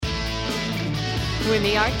When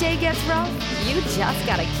the art day gets rough, you just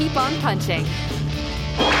gotta keep on punching.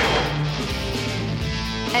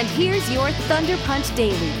 And here's your Thunder Punch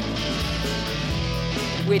Daily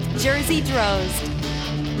with Jersey Drozd.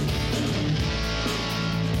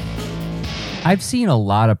 I've seen a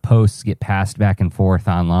lot of posts get passed back and forth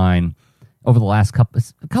online over the last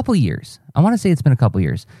couple of years. I want to say it's been a couple of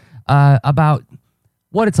years about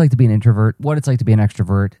what it's like to be an introvert, what it's like to be an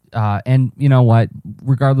extrovert. And you know what?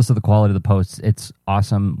 Regardless of the quality of the posts, it's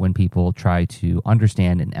awesome when people try to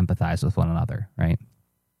understand and empathize with one another, right?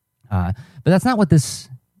 But that's not what this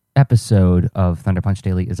episode of Thunder Punch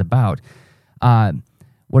Daily is about.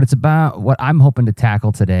 What it's about, what I'm hoping to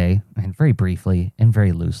tackle today, and very briefly and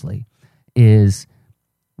very loosely, is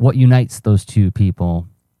what unites those two people,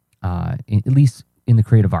 at least in the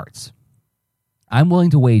creative arts. I'm willing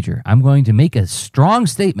to wager. I'm going to make a strong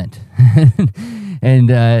statement and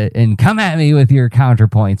come at me with your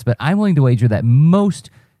counterpoints, but I'm willing to wager that most,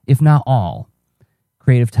 if not all,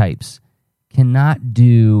 creative types cannot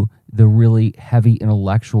do the really heavy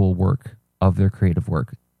intellectual work of their creative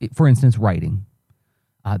work. For instance, writing.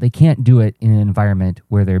 They can't do it in an environment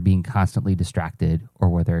where they're being constantly distracted or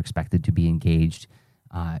where they're expected to be engaged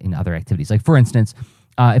in other activities. Like, for instance,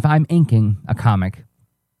 if I'm inking a comic,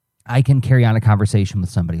 I can carry on a conversation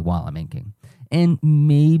with somebody while I'm inking. And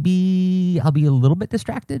maybe I'll be a little bit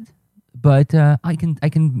distracted, but I can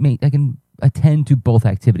attend to both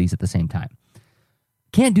activities at the same time.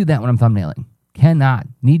 Can't do that when I'm thumbnailing. Cannot.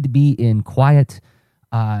 Need to be in quiet,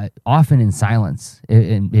 often in silence.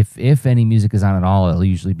 And if any music is on at all, it'll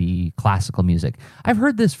usually be classical music. I've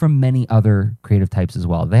heard this from many other creative types as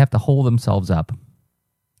well. They have to hold themselves up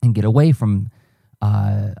and get away from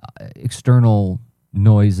external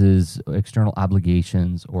noises, external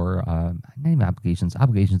obligations, or not even obligations.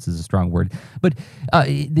 Obligations is a strong word, but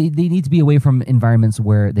they need to be away from environments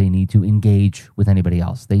where they need to engage with anybody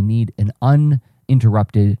else. They need an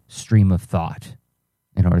uninterrupted stream of thought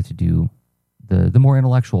in order to do the more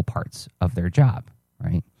intellectual parts of their job,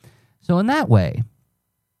 right? So in that way,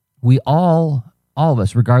 we all of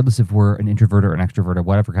us, regardless if we're an introvert or an extrovert or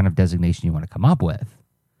whatever kind of designation you want to come up with,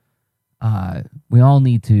 we all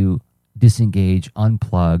need to disengage,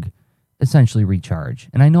 unplug, essentially recharge.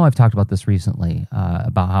 And I know I've talked about this recently,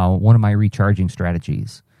 about how one of my recharging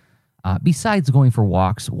strategies, besides going for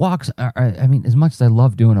walks are, I mean, as much as I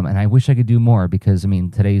love doing them, and I wish I could do more because, I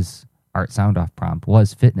mean, today's art sound off prompt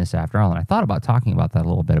was fitness after all. And I thought about talking about that a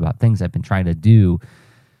little bit, about things I've been trying to do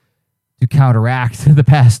to counteract the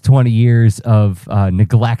past 20 years of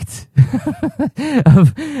neglect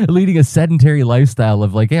of leading a sedentary lifestyle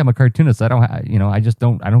of like, hey, I'm a cartoonist. I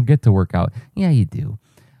don't get to work out. Yeah, you do.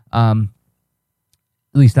 At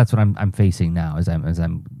least that's what I'm facing now as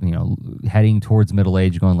I'm heading towards middle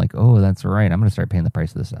age, going like, oh, that's right. I'm going to start paying the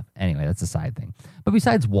price of this stuff. Anyway, that's a side thing. But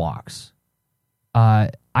besides walks,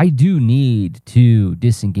 I do need to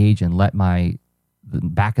disengage and let the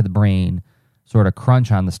back of the brain sort of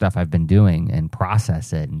crunch on the stuff I've been doing and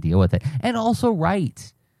process it and deal with it, and also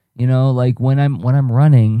write. Like when I'm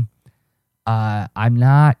running, I'm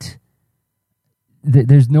not.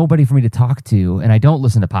 There's nobody for me to talk to, and I don't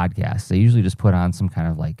listen to podcasts. I usually just put on some kind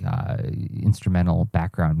of like instrumental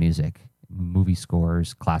background music, movie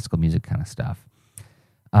scores, classical music kind of stuff.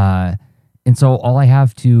 And so all I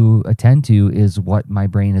have to attend to is what my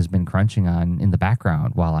brain has been crunching on in the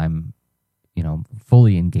background while I'm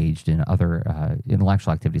fully engaged in other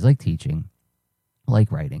intellectual activities like teaching,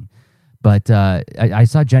 like writing. But I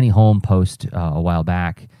saw Jenny Holm post a while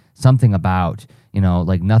back something about,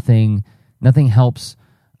 like nothing helps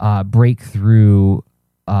break through,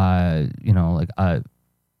 like a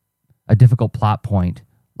difficult plot point,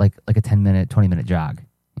 like a 10-minute, 20-minute jog,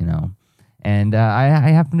 And I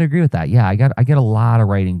happen to agree with that. Yeah, I get a lot of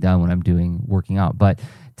writing done when I'm working out. But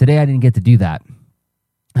today I didn't get to do that.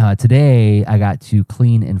 Today, I got to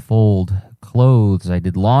clean and fold clothes. I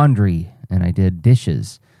did laundry and I did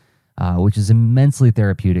dishes, which is immensely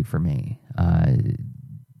therapeutic for me.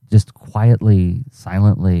 Just quietly,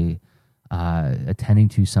 silently attending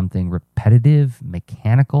to something repetitive,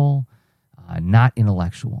 mechanical, not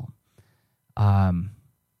intellectual. And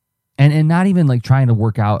not even like trying to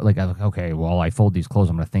work out like, okay, well, I fold these clothes,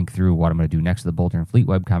 I'm going to think through what I'm going to do next to the Bolter and Fleet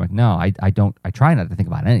webcomic. No, I don't. I try not to think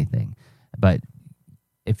about anything. But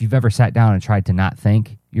if you've ever sat down and tried to not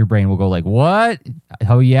think, your brain will go like, what?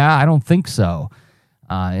 Oh, yeah, I don't think so.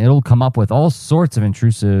 It'll come up with all sorts of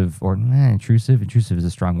intrusive is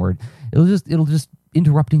a strong word. It'll just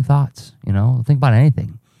interrupting thoughts, think about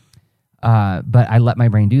anything. But I let my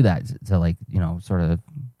brain do that to like, sort of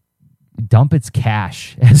dump its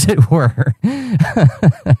cash, as it were.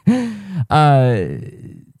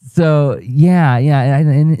 So yeah,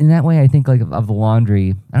 and in that way, I think like of the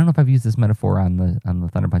laundry. I don't know if I've used this metaphor on the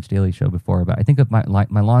Thunder Punch Daily show before, but I think of my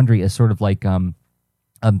laundry as sort of like a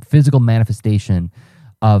physical manifestation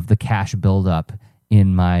of the cache buildup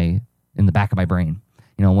in the back of my brain.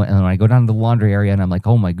 You know, when I go down to the laundry area and I'm like,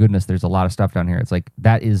 oh my goodness, there's a lot of stuff down here. It's like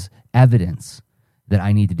that is evidence that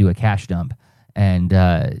I need to do a cache dump and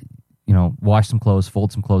wash some clothes,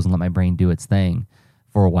 fold some clothes, and let my brain do its thing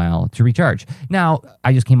for a while to recharge. Now,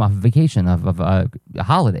 I just came off a vacation of a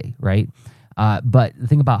holiday, right? But the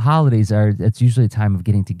thing about holidays it's usually a time of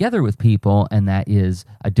getting together with people, and that is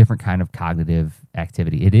a different kind of cognitive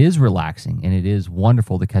activity. It is relaxing, and it is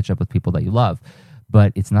wonderful to catch up with people that you love,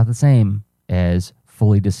 but it's not the same as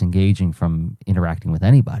fully disengaging from interacting with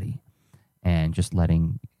anybody and just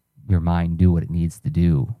letting your mind do what it needs to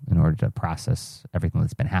do in order to process everything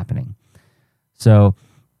that's been happening. So,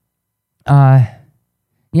 I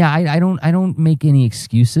don't make any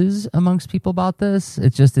excuses amongst people about this.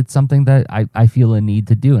 It's something that I feel a need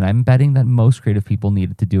to do, and I'm betting that most creative people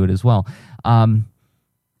needed to do it as well. And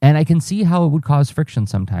I can see how it would cause friction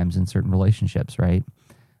sometimes in certain relationships, right?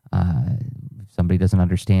 Somebody doesn't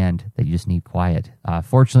understand that you just need quiet.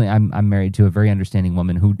 Fortunately, I'm married to a very understanding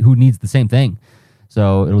woman who needs the same thing.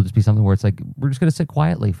 So it'll just be something where it's like, we're just going to sit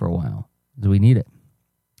quietly for a while because we need it.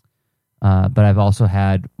 But I've also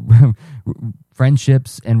had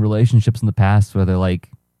friendships and relationships in the past where they're like,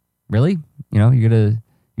 really? You're gonna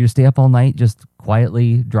stay up all night just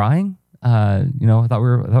quietly drawing? I thought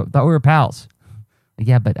we were pals. Like,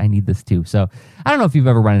 yeah, but I need this too. So I don't know if you've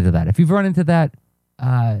ever run into that. If you've run into that,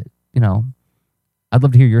 I'd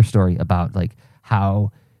love to hear your story about like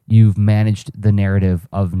how you've managed the narrative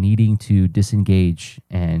of needing to disengage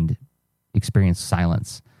and experience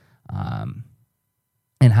silence.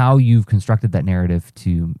 And how you've constructed that narrative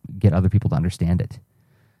to get other people to understand it.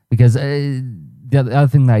 Because the other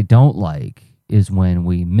thing that I don't like is when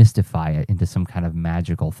we mystify it into some kind of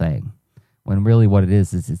magical thing, when really what it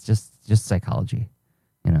is it's just psychology,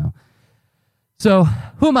 So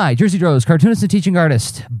who am I? Jersey Droz, cartoonist and teaching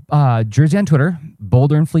artist. Jersey on Twitter,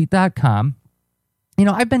 boulderandfleet.com.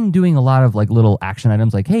 I've been doing a lot of like little action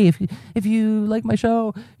items like, hey, if you like my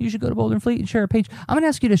show, you should go to Boulder and Fleet and share a page. I'm going to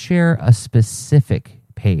ask you to share a specific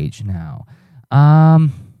page now.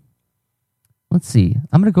 Let's see.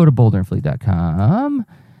 I'm going to go to boulderandfleet.com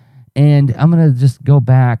and I'm going to just go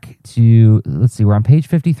back to, let's see, we're on page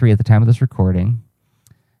 53 at the time of this recording.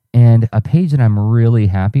 And a page that I'm really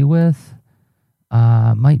happy with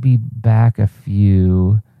might be back a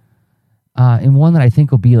few. And one that I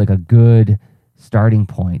think will be like a good starting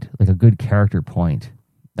point, like a good character point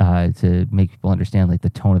to make people understand like the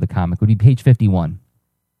tone of the comic would be page 51.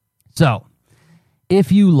 So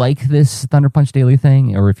if you like this Thunder Punch Daily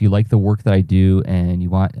thing, or if you like the work that I do and you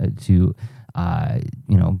want to,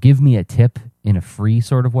 give me a tip in a free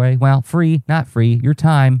sort of way, well, free, not free, your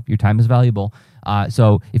time is valuable.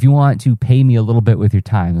 So if you want to pay me a little bit with your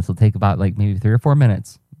time, this will take about like maybe 3 or 4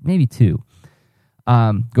 minutes, maybe 2.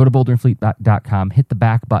 Go to boulderandfleet.com, hit the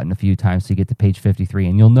back button a few times so you get to page 53,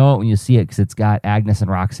 and you'll know it when you see it because it's got Agnes and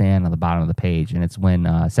Roxanne on the bottom of the page, and it's when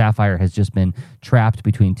Sapphire has just been trapped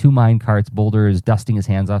between 2 mine carts. Boulder is dusting his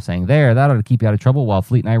hands off, saying, there, that ought to keep you out of trouble while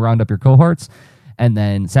Fleet and I round up your cohorts. And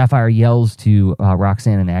then Sapphire yells to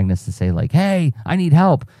Roxanne and Agnes to say, like, hey, I need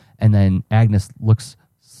help. And then Agnes looks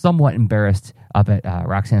somewhat embarrassed up at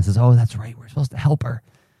Roxanne and says, oh, that's right, we're supposed to help her.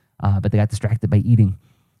 But they got distracted by eating.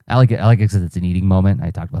 I like it because it's an eating moment.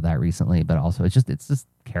 I talked about that recently, but also it's just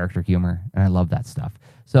character humor, and I love that stuff.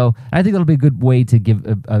 So I think that'll be a good way to give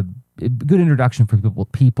a good introduction for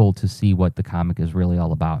people to see what the comic is really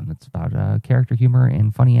all about, and it's about character humor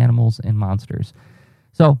and funny animals and monsters.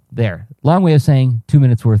 So there, long way of saying 2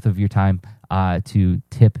 minutes worth of your time to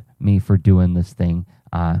tip me for doing this thing,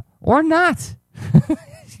 or not.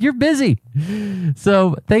 You're busy.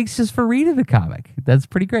 So thanks just for reading the comic. That's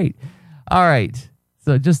pretty great. All right.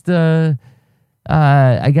 So just, I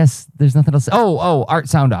guess there's nothing else. Oh, Art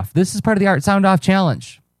Sound Off. This is part of the Art Sound Off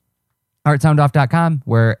Challenge. ArtSoundOff.com,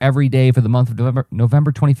 where every day for the month of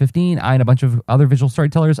November 2015, I and a bunch of other visual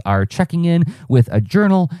storytellers are checking in with a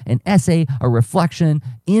journal, an essay, a reflection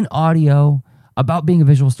in audio about being a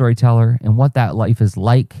visual storyteller and what that life is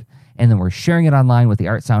like. And then we're sharing it online with the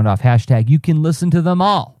Art Sound Off hashtag. You can listen to them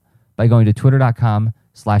all by going to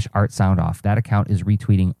twitter.com/ArtSoundOff. That account is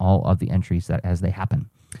retweeting all of the entries as they happen.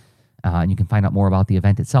 And you can find out more about the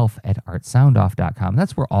event itself at artsoundoff.com.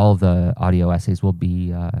 That's where all of the audio essays will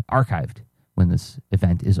be archived when this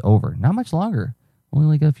event is over. Not much longer. Only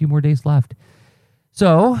like a few more days left.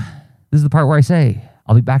 So this is the part where I say,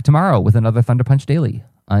 I'll be back tomorrow with another Thunder Punch Daily.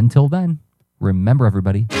 Until then, remember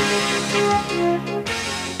everybody.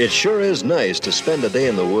 It sure is nice to spend a day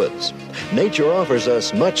in the woods. Nature offers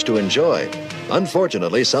us much to enjoy.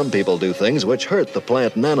 Unfortunately, some people do things which hurt the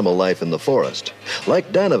plant and animal life in the forest,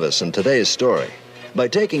 like Danavis in today's story. By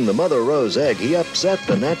taking the mother rose egg, he upset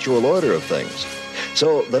the natural order of things.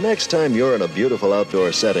 So the next time you're in a beautiful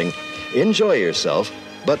outdoor setting, enjoy yourself,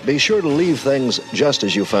 but be sure to leave things just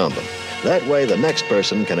as you found them. That way the next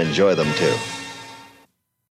person can enjoy them too.